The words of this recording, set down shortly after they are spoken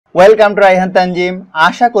Welcome to Raihan Tanzim.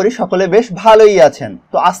 আশা করি সকলে বেশ ভালোই আছেন।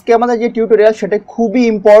 তো আজকে আমাদের যে টিউটোরিয়াল সেটা খুবই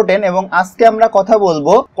ইম্পর্টেন্ট এবং আজকে আমরা কথা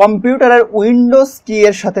বলবো কম্পিউটারের উইন্ডোজ কি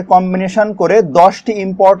এর সাথে কম্বিনেশন করে 10টি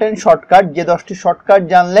ইম্পর্টেন্ট শর্টকাট, যে 10টি শর্টকাট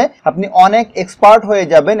জানলে আপনি অনেক এক্সপার্ট হয়ে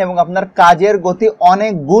যাবেন এবং আপনার কাজের গতি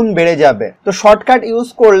অনেক গুণ বেড়ে যাবে। তো শর্টকাট ইউজ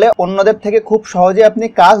করলে অন্যদের থেকে খুব সহজে আপনি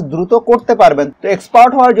কাজ দ্রুত করতে পারবেন। তো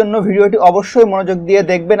এক্সপার্ট হওয়ার জন্য ভিডিওটি অবশ্যই মনোযোগ দিয়ে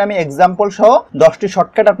দেখবেন। আমি এক্সাম্পল সহ 10টি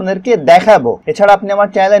শর্টকাট আপনাদেরকে দেখাবো। এছাড়া আপনি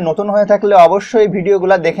আমার চ্যানেলে নতুন হয়ে থাকলে অবশ্যই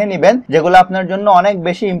ভিডিওগুলো দেখে নেবেন, যেগুলো আপনার জন্য অনেক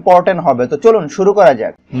বেশি ইম্পর্টেন্ট হবে। তো চলুন শুরু করা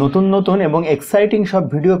যাক। নতুন এবং এক্সাইটিং সব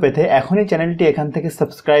ভিডিও পেতে এখনই চ্যানেলটি এখান থেকে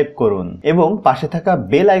সাবস্ক্রাইব করুন এবং পাশে থাকা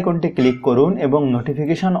বেল আইকনটি ক্লিক করুন এবং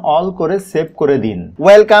নোটিফিকেশন অল করে সেভ করে দিন।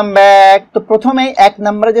 Welcome back. তো প্রথমেই এক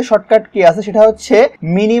নম্বরে যে শর্টকাট কি আছে সেটা হচ্ছে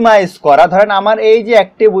মিনিমাইজ করা। ধরেন আমার এই যে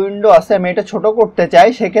অ্যাক্টিভ উইন্ডো আছে, আমি এটা ছোট করতে চাই,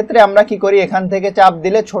 সেক্ষেত্রে আমরা কি করি, এখান থেকে চাপ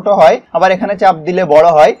দিলে ছোট হয়, আবার এখানে চাপ দিলে বড়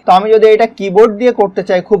হয়। তো আমি যদি এটা কিবোর্ড দিয়ে করতে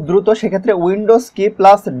চাই খুব দ্রুত, সেক্ষেত্রে উইন্ডোজ কি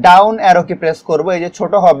প্লাস ডাউন অ্যারো কি প্রেস করব, এই যে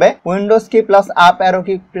ছোট হবে। উইন্ডোজ কি প্লাস আপ অ্যারো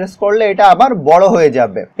কি প্রেস করলে এটা আবার বড় হয়ে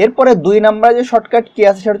যাবে। এরপরে 2 নম্বরে যে শর্টকাট কি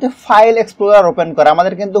আছে সেটা হচ্ছে ফাইল এক্সপ্লোরার ওপেন করা।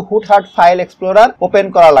 আমাদের কিন্তু হুটহাট ফাইল এক্সপ্লোরার ওপেন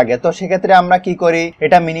করা লাগে। তো সেক্ষেত্রে আমরা কি করি,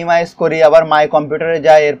 এটা মিনিমাইজ করি, আবার মাই কম্পিউটারে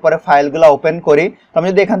যাই, এরপরে ফাইলগুলো ওপেন করি। তো আমি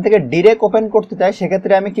যদি এখান থেকে ডিরেক্ট ওপেন করতে চাই,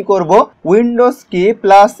 সেক্ষেত্রে আমি কি করব, উইন্ডোজ কি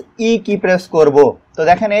প্লাস ই কি প্রেস করব। তো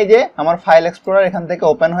দেখেন এই যে আমার ফাইল এক্সপ্লোরার এখান থেকে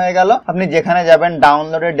ওপেন হয়ে গেল। আপনি যেখানে যাবেন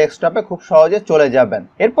ডাউনলোডের ডেস্কটপে খুব সহজে চলে যাবেন।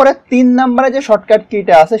 এরপরে 3 নম্বরে যে শর্টকাট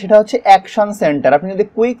কিটা আছে সেটা হচ্ছে অ্যাকশন সেন্টার। আপনি যদি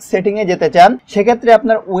কুইক সেটিং এ যেতে চান, সেক্ষেত্রে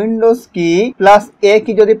আপনার উইন্ডোজ কি প্লাস এ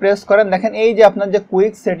কি যদি প্রেস করেন, দেখেন এই যে আপনার যে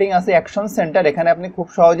কুইক সেটিং আছে অ্যাকশন সেন্টার, এখানে আপনি খুব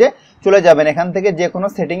সহজে চলে যাবেন। এখান থেকে যে কোনো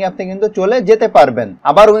সেটিং এ আপনি কিন্তু চলে যেতে পারবেন।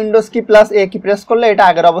 আবার উইন্ডোজ কি প্লাস এ কি প্রেস করলে এটা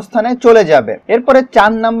আগের অবস্থানে চলে যাবে। এরপরে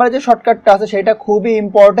 4 নম্বরে যে শর্টকাটটা আছে সেটা খুবই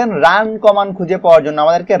ইম্পর্টেন্ট, রান কমান্ড খুঁজে পাওয়ার জন্য।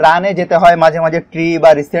 আমাদেরকে রানে যেতে হয় মাঝে মাঝে ট্রি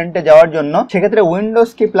বা রিসেন্টে যাওয়ার জন্য। সেক্ষেত্রে উইন্ডোজ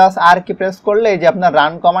কি প্লাস আর কি প্রেস করলে এই যে আপনার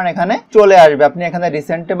রান কমান্ড এখানে চলে আসবে। আপনি এখানে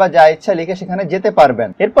রিসেন্টে বা যা ইচ্ছা লিখে সেখানে যেতে পারবেন।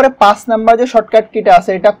 এরপরে 5 নাম্বার যে শর্টকাট কিটা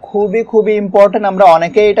আছে এটা খুবই ইম্পর্টেন্ট, আমরা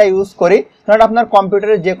অনেকেই এটা ইউজ করি। কারণ আপনার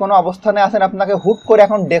কম্পিউটারে যে কোনো অবস্থানে আছেন, আপনাকে হুট করে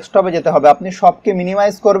এখন ডেস্কটপে যেতে হবে। আপনি সবকে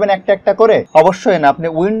মিনিমাইজ করবেন একটা একটা করে? অবশ্যই না, আপনি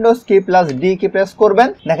উইন্ডোজ কি প্লাস ডি কি প্রেস করবেন,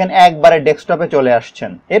 দেখেন একবারে ডেস্কটপে চলে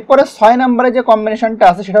আসছেন। এরপরে 6 নম্বরে যে কম্বিনেশনটা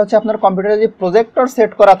আছে সেটা হচ্ছে আপনার কম্পিউটারে যে প্রজেক্টর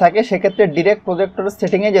সেট করা থাকে, সেক্ষেত্রে ডিরেক্ট প্রজেক্টর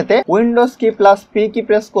সেটিং এ যেতে উইন্ডোজ কি প্লাস পি কি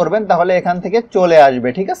প্রেস করবেন, তাহলে এখান থেকে চলে আসবে।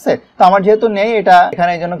 ঠিক আছে, তো আমার যেহেতু নেই এটা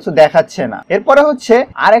এখানে, এই জন্য কিছু দেখাচ্ছে না। এরপরে হচ্ছে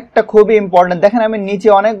আরেকটা খুবই ইম্পর্টেন্ট, দেখেন আমি নিচে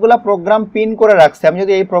অনেকগুলা প্রোগ্রাম পিন করে রাখছি। আমি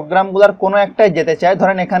যদি এই প্রোগ্রামগুলোর কোনো একটাই যেতে চাই,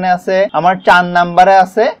 ধরেন এখানে আছে আমার 4 নাম্বারে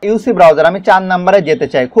আছে ইউসি ব্রাউজার, আমি 4 নাম্বারে যেতে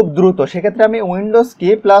চাই খুব দ্রুত, সেক্ষেত্রে আমি উইন্ডোজ কি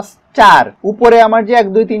প্লাস 4, উপরে আমার যে 1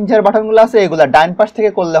 2 3 4 বাটন গুলো আছে এগুলা ডান পাশ থেকে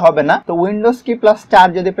করলে হবে না। তো উইন্ডোজ কি প্লাস 4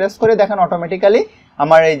 যদি প্রেস করে, দেখেন অটোমেটিক্যালি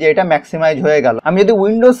আমার এই যে এটা ম্যাক্সিমাইজ হয়ে গেল। আমি যদি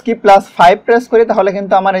উইন্ডোজ কি প্লাস 5 প্রেস করি, তাহলে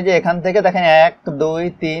কিন্তু আমার এই যে এখান থেকে দেখেন 1 2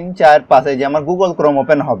 3 4 5 এই যে আমার গুগল ক্রোম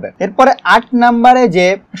ওপেন হবে। এরপরে 8 নম্বরে যে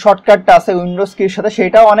শর্টকাটটা আছে উইন্ডোজ কির সাথে,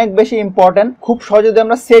 সেটাও অনেক বেশি ইম্পর্টেন্ট। খুব সহজে যদি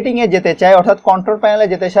আমরা সেটিং এ যেতে চাই, অর্থাৎ কন্ট্রোল প্যানেলে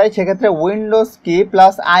যেতে চাই, সেক্ষেত্রে উইন্ডোজ কি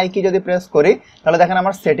প্লাস আই কি যদি প্রেস করি, তাহলে দেখেন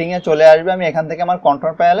আমার সেটিং এ চলে আসবে। আমি এখান থেকে আমার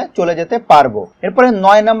কন্ট্রোল প্যানেলে চলে যেতে পারবো। এরপরে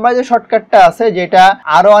 9 নাম্বার যে শর্টকাটটা আছে, যেটা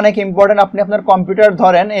আরো অনেক ইম্পর্টেন্ট। আপনি আপনার কম্পিউটার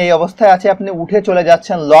ধরেন এই অবস্থায় আছে, আপনি উঠে চলে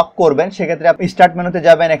যাচ্ছেন, লক করবেন, সেক্ষেত্রে আপনি স্টার্ট মেনুতে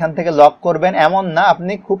যাবেন, এখান থেকে লক করবেন এমন না,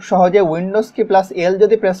 আপনি খুব সহজে উইন্ডোজ কি প্লাস এল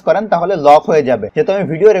যদি প্রেস করেন তাহলে লক হয়ে যাবে। যেহেতু আমি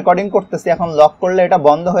ভিডিও রেকর্ডিং করতেছি, এখন লক করলে এটা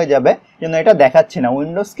বন্ধ হয়ে যাবে, জন্য এটা দেখাচ্ছি না,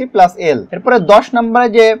 উইন্ডোজ কি প্লাস এল। এরপরে 10 নম্বরে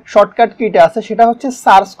যে শর্টকাট কিটা আছে সেটা হচ্ছে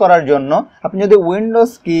সার্চ করার জন্য। আপনি যদি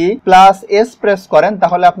উইন্ডোজ কি প্লাস এস প্রেস করেন,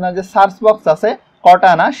 তাহলে আপনার যে সার্চ বক্স আছে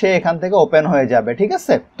কটানা সে এখান থেকে ওপেন হয়ে যাবে। ঠিক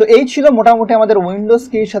আছে, তো এই ছিল মোটামুটি আমাদের উইন্ডোজ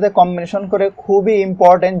কির সাথে কম্বিনেশন করে খুবই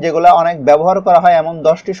ইম্পর্টেন্ট, যেগুলো অনেক ব্যবহার করা হয় এমন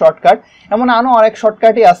 10টি শর্টকাট। এমন আরো অনেক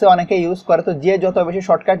শর্টকাটই আছে, অনেকে ইউজ করে। তো যে যত বেশি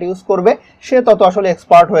শর্টকাট ইউজ করবে সে তত আসলে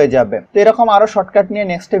এক্সপার্ট হয়ে যাবে। তো এরকম আরো শর্টকাট নিয়ে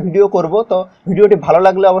নেক্সটে ভিডিও করব। তো ভিডিওটি ভালো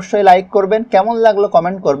লাগলে অবশ্যই লাইক করবেন, কেমন লাগলো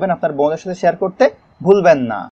কমেন্ট করবেন, আপনার বন্ধুদের সাথে শেয়ার করতে ভুলবেন না।